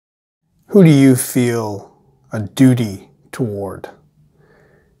Who do you feel a duty toward?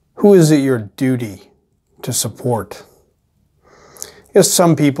 Who is it your duty to support? Yes,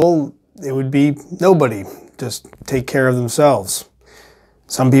 some people, it would be nobody, just take care of themselves.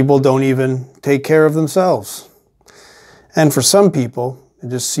 Some people don't even take care of themselves. And for some people,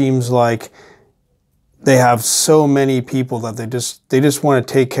 it just seems like they have so many people that they just want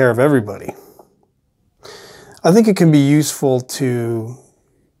to take care of everybody. I think it can be useful to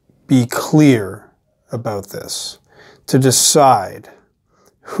be clear about this, to decide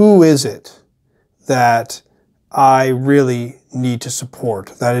who is it that I really need to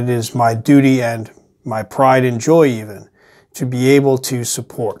support, that it is my duty and my pride and joy even to be able to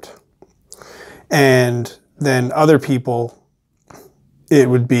support. And then other people, it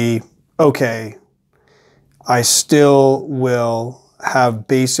would be, okay, I still will have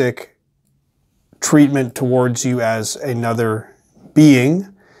basic treatment towards you as another being.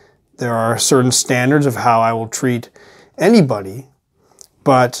 There are certain standards of how I will treat anybody,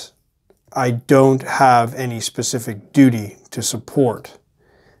 but I don't have any specific duty to support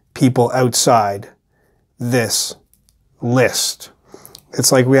people outside this list.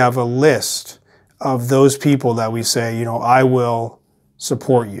 It's like we have a list of those people that we say, I will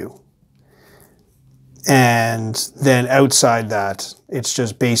support you. And then outside that, it's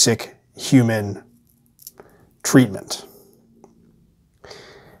just basic human treatment.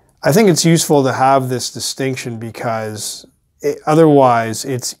 I think it's useful to have this distinction because otherwise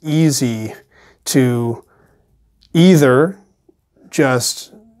it's easy to either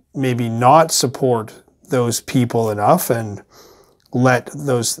just maybe not support those people enough and let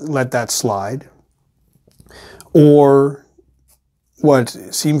that slide, or what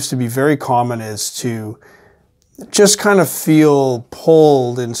seems to be very common is to just kind of feel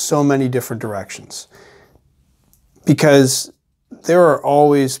pulled in so many different directions, because there are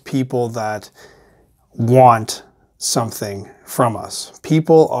always people that want something from us.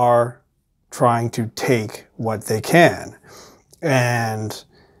 People are trying to take what they can. And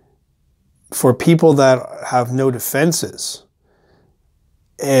for people that have no defenses,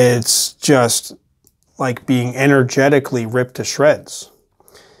 it's just like being energetically ripped to shreds.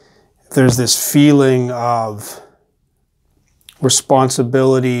 There's this feeling of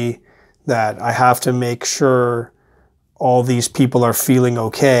responsibility that I have to make sure all these people are feeling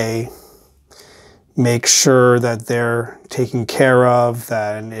okay, make sure that they're taken care of,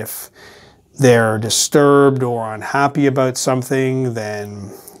 that and if they're disturbed or unhappy about something,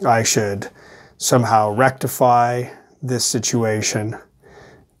 then I should somehow rectify this situation.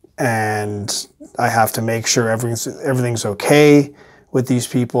 And I have to make sure everything's okay with these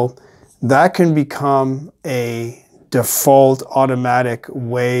people. That can become a default automatic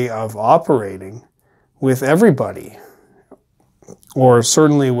way of operating with everybody, or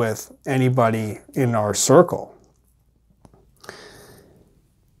certainly with anybody in our circle.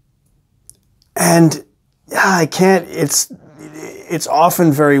 And it's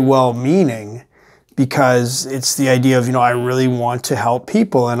often very well-meaning, because it's the idea of, I really want to help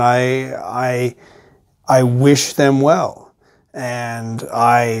people and I wish them well. And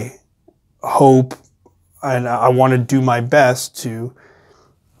I hope and I want to do my best to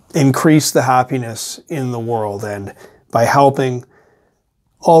increase the happiness in the world, and by helping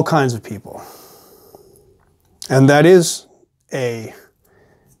all kinds of people. And that is a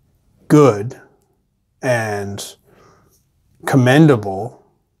good and commendable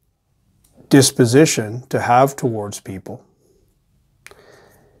disposition to have towards people.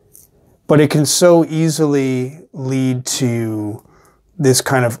 But it can so easily lead to this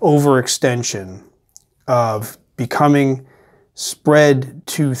kind of overextension of becoming spread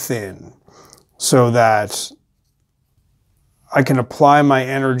too thin, so that I can apply my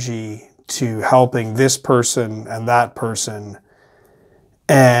energy to helping this person and that person.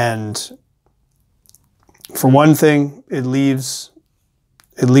 And for one thing, it leaves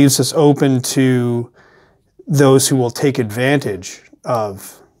us open to those who will take advantage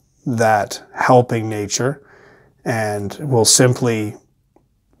of that helping nature and will simply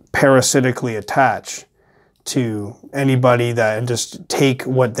parasitically attach to anybody and just take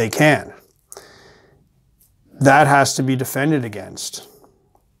what they can. That has to be defended against.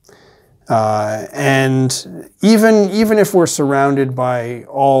 And even if we're surrounded by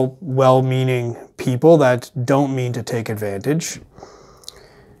all well-meaning people that don't mean to take advantage,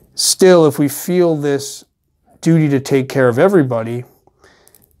 still, if we feel this duty to take care of everybody,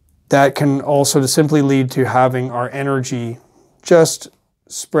 that can also simply lead to having our energy just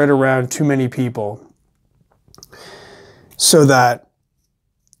spread around too many people, so that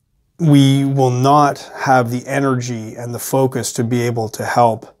we will not have the energy and the focus to be able to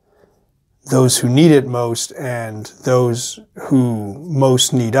help those who need it most and those who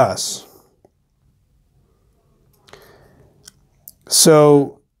most need us.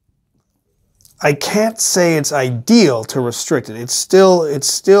 So I can't say it's ideal to restrict it. It's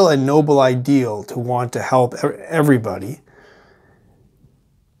still a noble ideal to want to help everybody.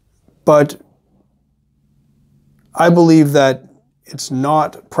 But I believe that it's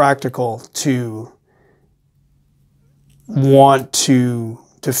not practical to want to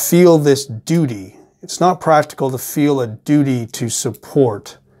feel this duty. It's not practical to feel a duty to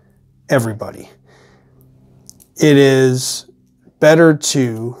support everybody. It is better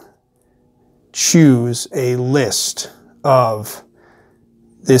to choose a list of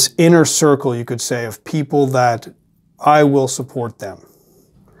this inner circle, you could say, of people that I will support them.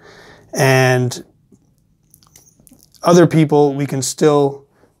 And other people we can still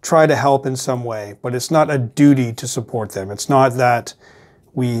try to help in some way, but it's not a duty to support them. It's not that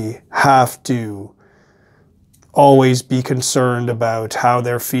we have to always be concerned about how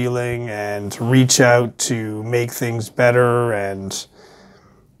they're feeling and reach out to make things better and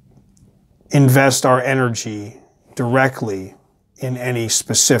invest our energy directly in any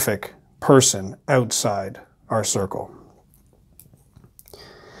specific person outside our circle.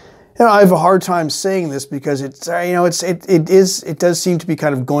 You know, I have a hard time saying this because it does seem to be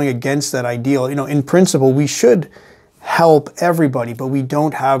kind of going against that ideal. You know, in principle, we should help everybody, but we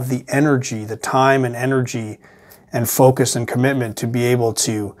don't have the energy, the time and energy and focus and commitment to be able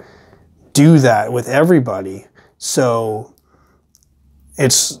to do that with everybody. So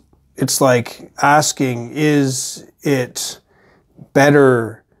it's like asking, is it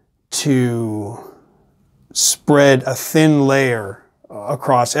better to spread a thin layer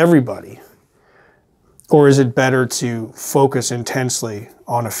across everybody? Or is it better to focus intensely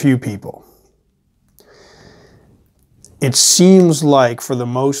on a few people? It seems like, for the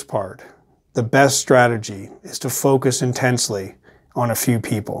most part, the best strategy is to focus intensely on a few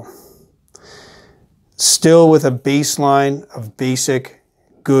people. Still with a baseline of basic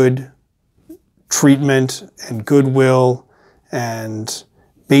good treatment and goodwill and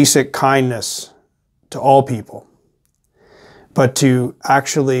basic kindness to all people, but to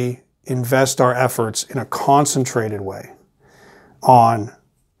actually invest our efforts in a concentrated way on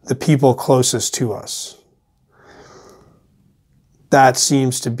the people closest to us. That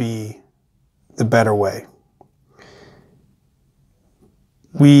seems to be the better way.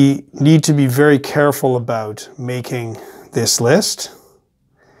 We need to be very careful about making this list.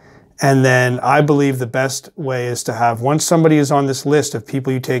 And then I believe the best way is to have, once somebody is on this list of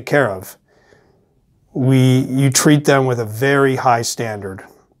people you take care of, you treat them with a very high standard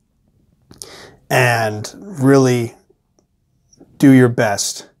and really do your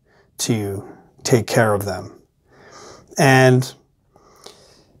best to take care of them. And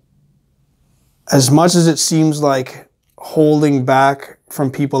as much as it seems like holding back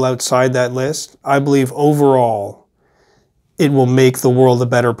from people outside that list, I believe overall it will make the world a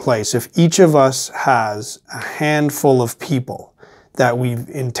better place. If each of us has a handful of people that we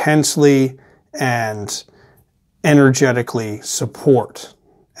intensely and energetically support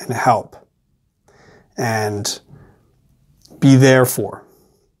and help and be there for,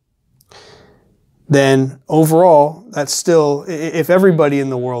 then overall, that's still, if everybody in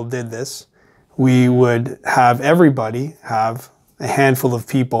the world did this, we would have everybody have a handful of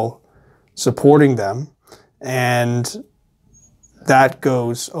people supporting them, and that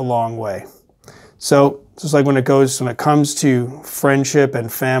goes a long way. So just like when it comes to friendship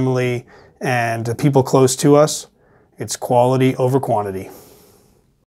and family and the people close to us, it's quality over quantity.